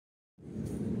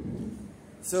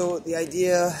So the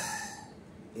idea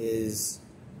is,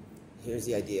 here's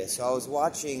the idea. So I was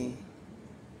watching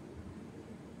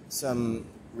some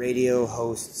radio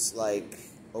hosts like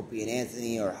Opie and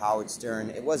Anthony or Howard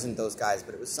Stern. It wasn't those guys,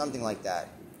 but it was something like that.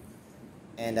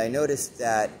 And I noticed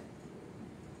that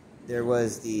there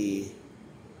was the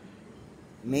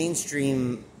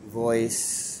mainstream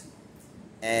voice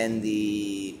and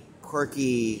the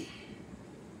quirky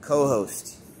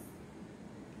co-host.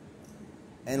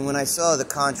 And when I saw the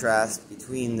contrast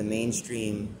between the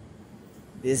mainstream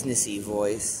businessy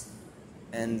voice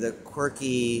and the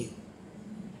quirky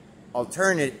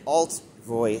alternate alt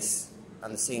voice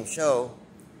on the same show,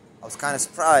 I was kind of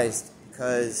surprised,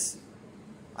 because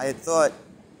I had thought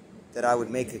that I would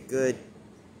make a good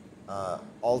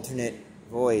alternate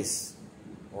voice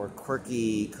or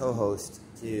quirky co-host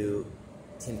to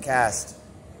Tim Cast.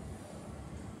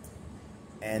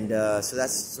 And so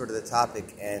that's sort of the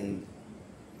topic. And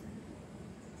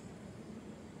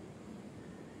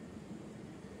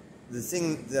the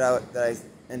thing that I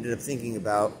ended up thinking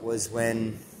about was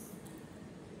when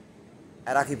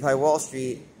at Occupy Wall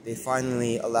Street, they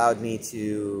finally allowed me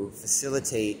to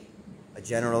facilitate a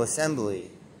General Assembly.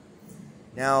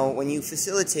 Now, when you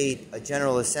facilitate a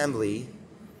General Assembly,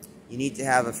 you need to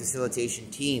have a facilitation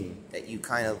team that you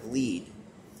kind of lead.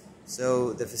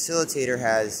 So the facilitator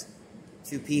has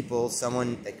two people,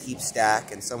 someone that keeps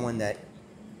stack and someone that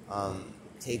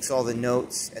takes all the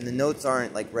notes. And the notes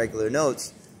aren't like regular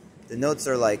notes. The notes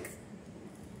are like,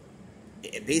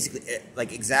 basically,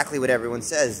 like exactly what everyone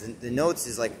says. The notes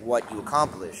is like what you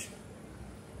accomplish.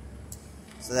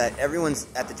 So that everyone's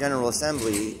at the General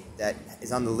Assembly that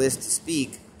is on the list to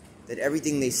speak, that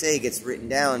everything they say gets written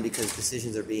down because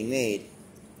decisions are being made.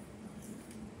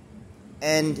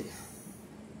 And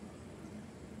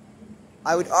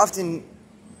I would often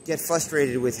get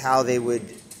frustrated with how they would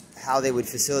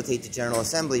facilitate the General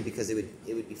Assembly, because it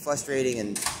would be frustrating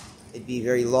and it'd be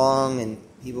very long and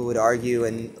people would argue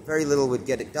and very little would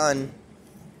get it done.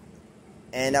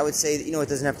 And I would say, it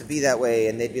doesn't have to be that way.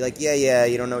 And they'd be like, yeah,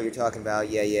 you don't know what you're talking about.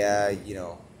 Yeah, Yeah,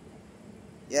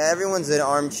 everyone's an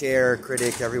armchair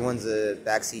critic. Everyone's a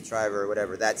backseat driver or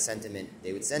whatever. That sentiment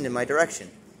they would send in my direction.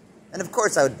 And of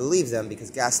course I would believe them, because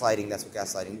gaslighting, that's what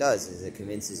gaslighting does, is it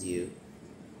convinces you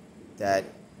that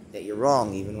you're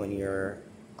wrong even when you're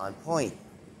on point.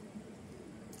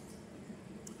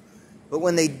 But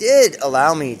when they did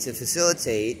allow me to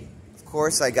facilitate, of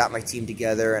course I got my team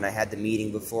together and I had the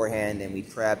meeting beforehand and we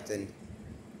prepped, and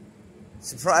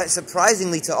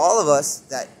surprisingly to all of us,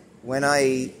 that when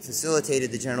I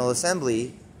facilitated the General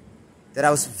Assembly, that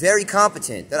I was very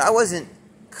competent, that I wasn't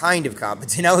kind of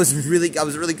competent, I was really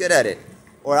good at it.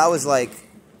 Or I was like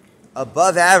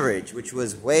above average, which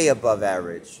was way above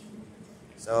average.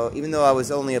 So even though I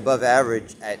was only above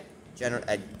average at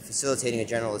facilitating a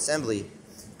General Assembly,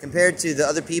 compared to the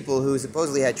other people who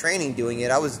supposedly had training doing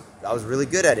it, I was really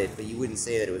good at it, but you wouldn't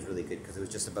say that it was really good because it was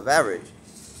just above average.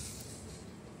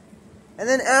 And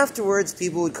then afterwards,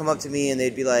 people would come up to me and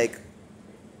they'd be like,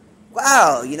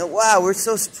 wow, we're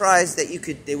so surprised that you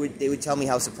could, they would tell me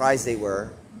how surprised they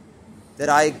were that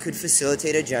I could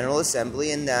facilitate a General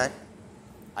Assembly, and that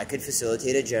I could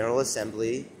facilitate a General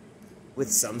Assembly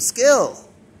with some skill.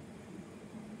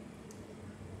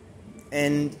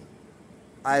 And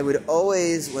I would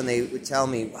always, when they would tell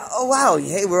me, oh wow,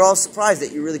 hey, we're all surprised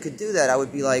that you really could do that, I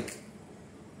would be like,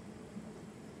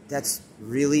 that's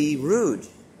really rude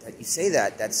that you say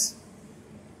that. That's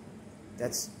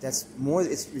more,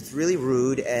 it's really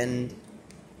rude, and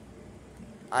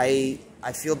I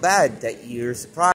feel bad that you're surprised.